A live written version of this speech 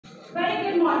Very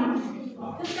good morning.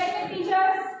 Respected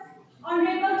teachers,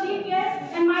 honorable chief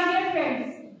guests, and my dear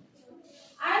friends.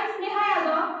 I am Sneha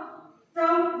Yadav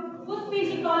from Booth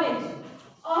PG College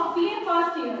of BA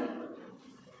first year.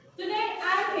 Today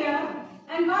I am here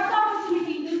and got the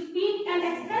opportunity to speak and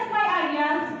express my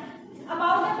ideas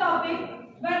about the topic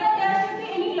whether there should be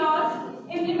any laws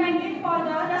implemented for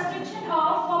the restriction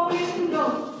of population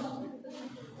growth.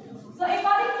 So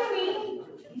according to me,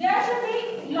 there should be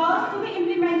laws to be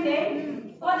implemented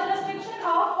for the restriction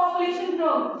of population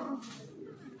growth.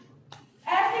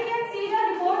 As we can see the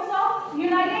reports of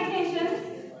United Nations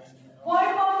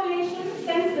World Population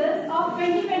Census of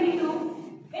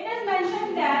 2022, it is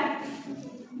mentioned that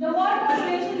the world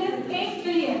population is 8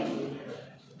 billion,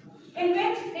 in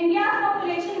which India's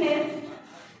population is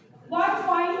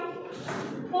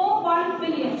 1.41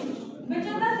 billion, which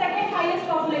is the second highest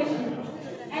population,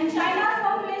 and China's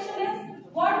population is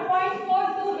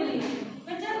 1.42 billion,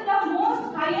 which is the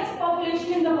most highest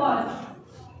population in the world.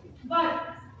 But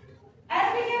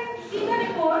as we can see the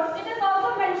reports, it is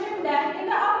also mentioned that in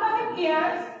the upcoming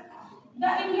years,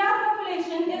 the India's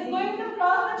population is going to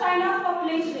cross the China's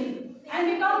population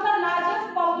and become the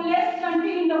largest populous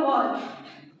country in the world.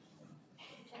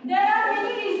 There are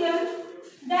many reasons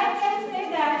that can say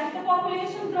that the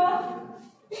population growth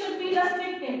should be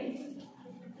restricted.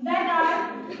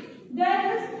 There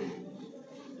is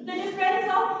the difference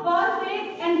of birth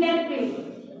rate and death rate.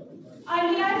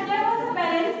 Earlier, there was a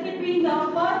balance between the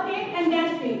birth rate and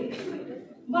death rate.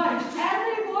 But as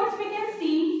the reports we can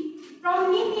see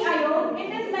from NITI Aayog,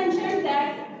 it is mentioned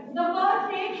that the birth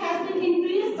rate has been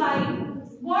increased by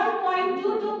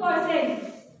 1.22%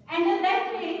 and the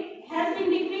death rate has been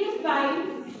decreased by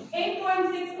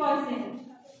 8.6%.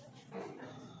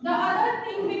 The other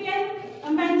thing we can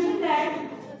mention that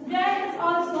there is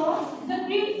also the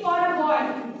greed for a god.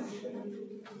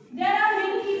 There are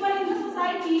many people in the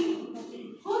society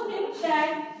who think that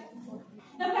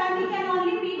the family can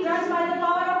only be run by the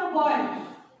power of a god,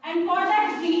 and for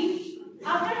that greed,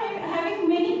 after having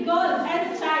many girls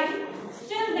as a child,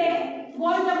 still they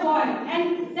want a boy,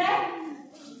 and that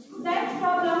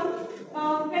problem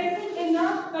faces in the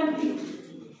country.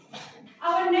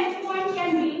 Our next point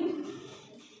can be,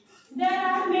 there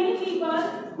are many people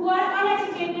who are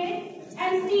uneducated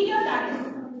and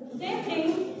stereotyped. They think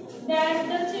that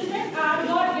the children are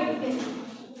God gifted.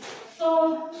 So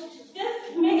this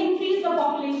may increase the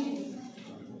population.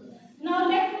 Now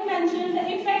let me mention the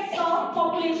effects of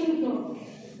population growth.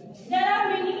 There are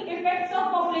many effects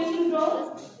of population growth.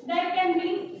 That can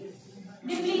be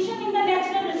depletion in the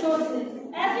natural resources.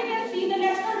 As you can see, the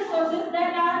natural resources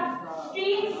that are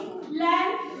trees,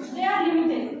 land, they are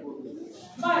limited.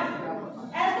 But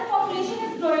as the population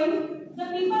is growing, the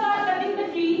people are cutting the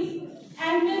trees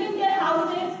and building their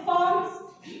houses, farms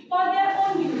for their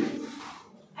own use.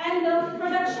 And the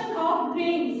production of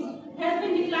grains has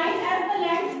been declined as the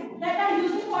lands that are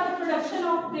used for the production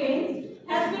of grains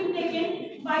has been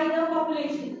taken by the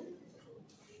population.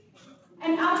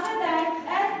 And after that,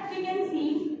 as we can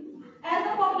see, as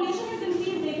the population is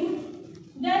increasing,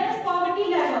 there is poverty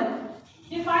level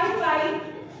defined by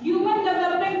Human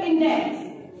Development Index.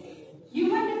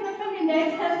 Human Development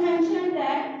Index has mentioned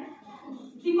that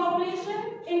the population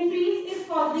increase is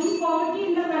causing poverty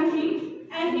in the country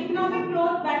and economic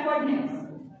growth backwardness.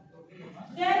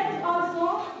 There is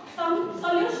also some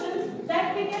solutions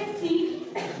that we can see,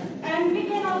 and we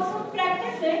can also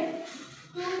practice it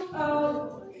to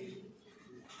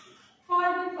for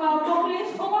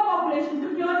overpopulation, to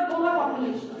cure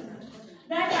overpopulation.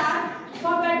 That are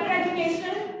for better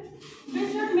education, we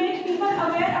should make people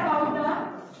aware about the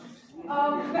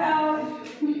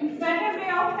better way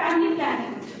of family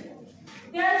planning.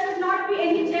 There should not be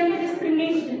any gender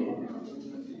discrimination.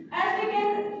 As we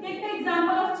can take the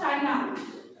example of China.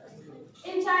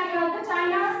 In China,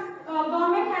 China's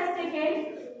government has taken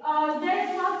there is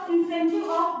an incentive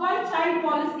of one-child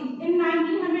policy in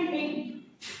 1980.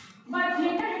 But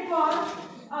later it was,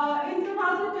 in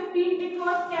 2015, it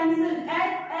was cancelled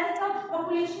as the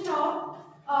population of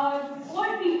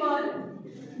old people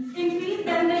increased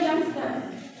than the youngsters.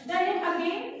 Then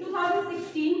again,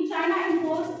 2016, China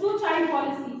imposed two-child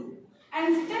policy,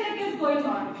 and still it is going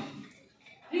on.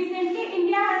 Recently,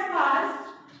 India has passed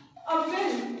a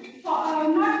bill,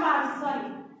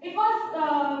 it was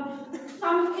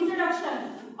some introduction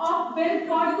of bill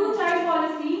for two-child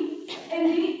policy in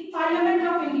the Parliament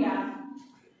of India.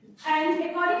 And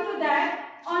according to that,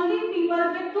 only people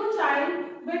with two-child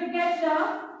will get the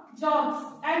jobs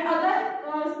and other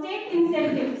state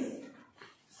incentives.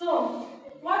 So,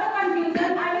 for the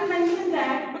conclusion, I will mention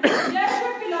that there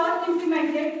should be laws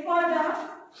implemented for the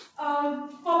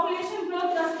population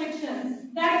growth